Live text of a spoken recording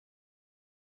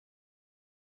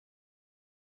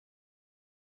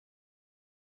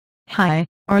Hi,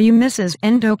 are you Mrs.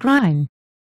 Endocrine?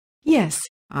 Yes,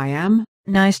 I am.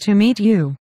 Nice to meet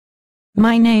you.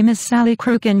 My name is Sally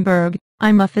Krukenberg.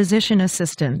 I'm a physician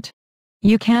assistant.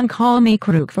 You can call me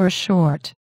Kruk for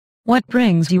short. What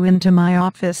brings you into my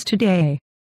office today?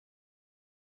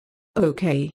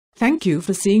 Okay, thank you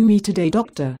for seeing me today,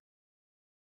 doctor.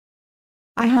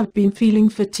 I have been feeling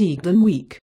fatigued and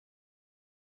weak.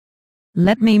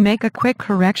 Let me make a quick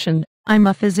correction. I'm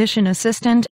a physician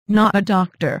assistant, not a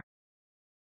doctor.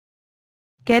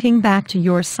 Getting back to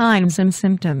your signs and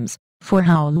symptoms, for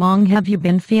how long have you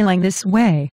been feeling this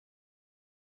way?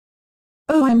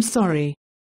 Oh, I'm sorry.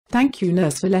 Thank you,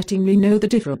 nurse, for letting me know the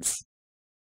difference.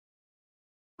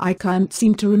 I can't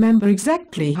seem to remember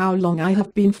exactly how long I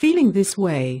have been feeling this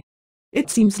way. It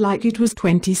seems like it was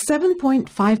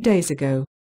 27.5 days ago.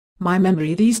 My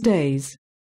memory these days.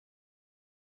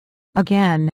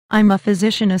 Again, I'm a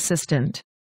physician assistant.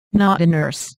 Not a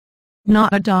nurse.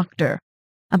 Not a doctor.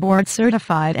 A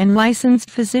board-certified and licensed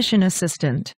physician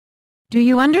assistant. Do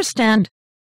you understand?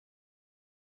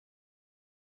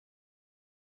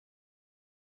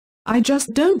 I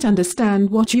just don't understand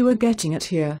what you are getting at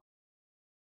here,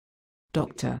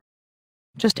 doctor.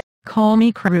 Just call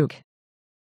me Kruk.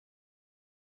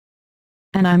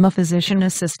 And I'm a physician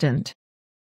assistant.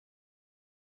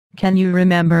 Can you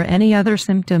remember any other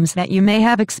symptoms that you may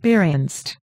have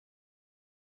experienced?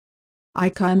 I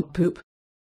can't poop.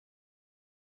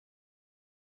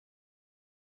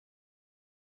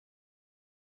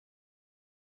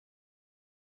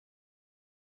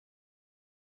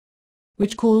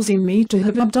 Which causing me to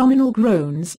have abdominal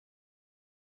groans.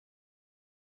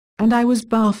 And I was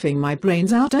barfing my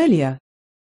brains out earlier.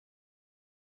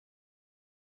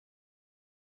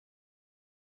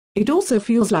 It also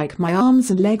feels like my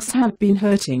arms and legs have been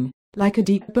hurting, like a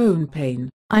deep bone pain.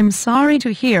 I'm sorry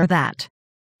to hear that.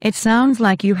 It sounds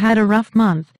like you had a rough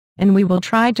month, and we will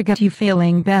try to get you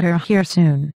feeling better here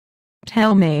soon.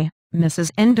 Tell me,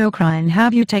 Mrs. Endocrine,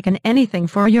 have you taken anything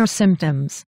for your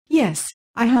symptoms? Yes,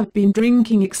 I have been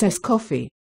drinking excess coffee.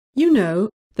 You know,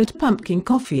 that pumpkin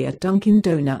coffee at Dunkin'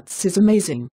 Donuts is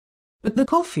amazing. But the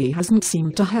coffee hasn't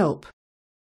seemed to help.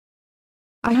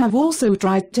 I have also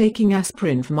tried taking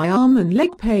aspirin for my arm and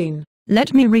leg pain.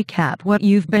 Let me recap what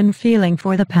you've been feeling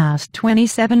for the past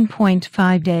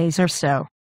 27.5 days or so.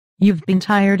 You've been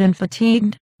tired and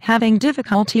fatigued, having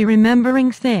difficulty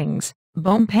remembering things,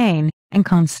 bone pain, and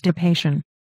constipation.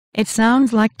 It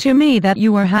sounds like to me that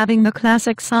you are having the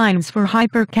classic signs for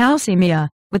hypercalcemia,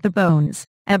 with the bones,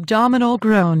 abdominal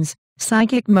groans,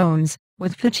 psychic moans,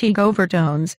 with fatigue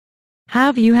overtones.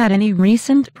 Have you had any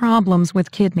recent problems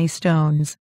with kidney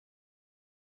stones?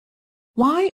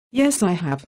 Why, yes I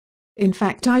have. In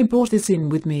fact, I brought this in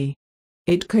with me.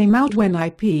 It came out when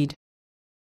I peed.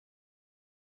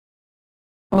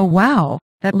 Oh wow,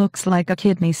 that looks like a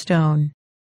kidney stone.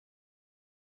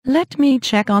 Let me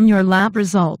check on your lab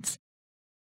results.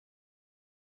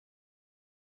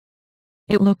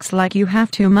 It looks like you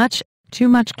have too much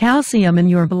calcium in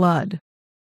your blood.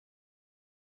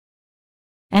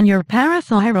 And your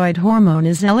parathyroid hormone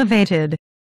is elevated.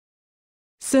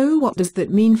 So what does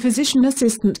that mean, physician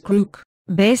assistant Kruk?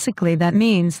 Basically that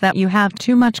means that you have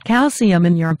too much calcium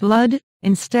in your blood,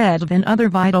 instead of in other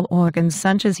vital organs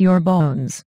such as your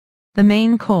bones. The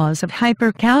main cause of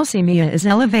hypercalcemia is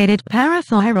elevated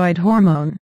parathyroid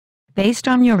hormone. Based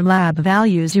on your lab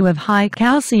values, you have high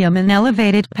calcium and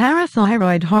elevated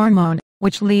parathyroid hormone,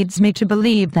 which leads me to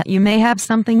believe that you may have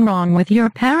something wrong with your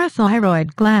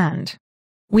parathyroid gland.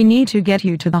 We need to get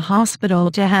you to the hospital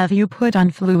to have you put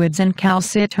on fluids and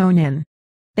calcitonin.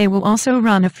 They will also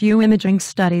run a few imaging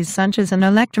studies such as an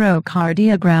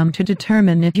electrocardiogram to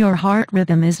determine if your heart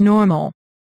rhythm is normal,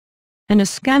 and a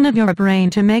scan of your brain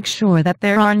to make sure that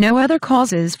there are no other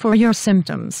causes for your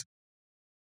symptoms.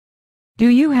 Do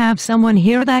you have someone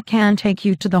here that can take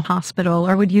you to the hospital,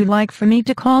 or would you like for me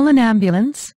to call an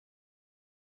ambulance?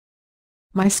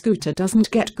 My scooter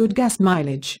doesn't get good gas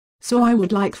mileage, so I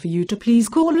would like for you to please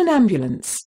call an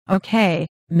ambulance. Okay,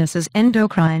 Mrs.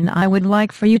 Endocrine, I would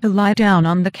like for you to lie down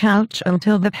on the couch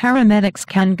until the paramedics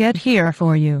can get here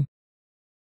for you.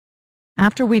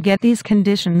 After we get these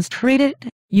conditions treated,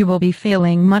 you will be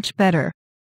feeling much better.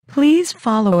 Please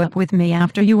follow up with me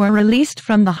after you are released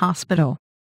from the hospital.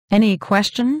 Any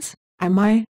questions? Am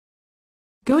I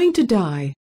going to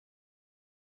die?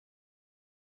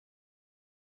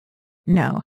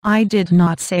 No, I did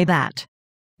not say that.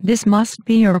 This must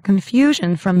be your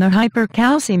confusion from the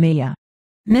hypercalcemia.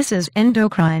 Mrs.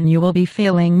 Endocrine, you will be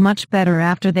feeling much better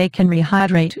after they can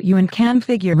rehydrate you and can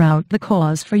figure out the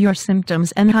cause for your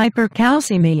symptoms and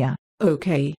hypercalcemia.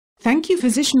 Okay, thank you,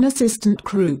 physician assistant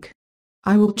Kruk.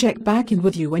 I will check back in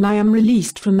with you when I am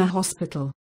released from the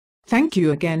hospital. Thank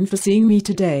you again for seeing me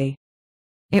today.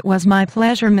 It was my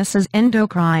pleasure, Mrs.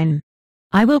 Endocrine.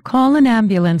 I will call an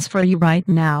ambulance for you right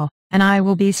now, and I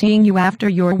will be seeing you after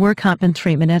your workup and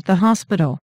treatment at the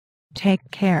hospital. Take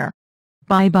care.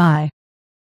 Bye-bye.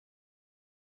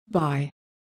 Bye.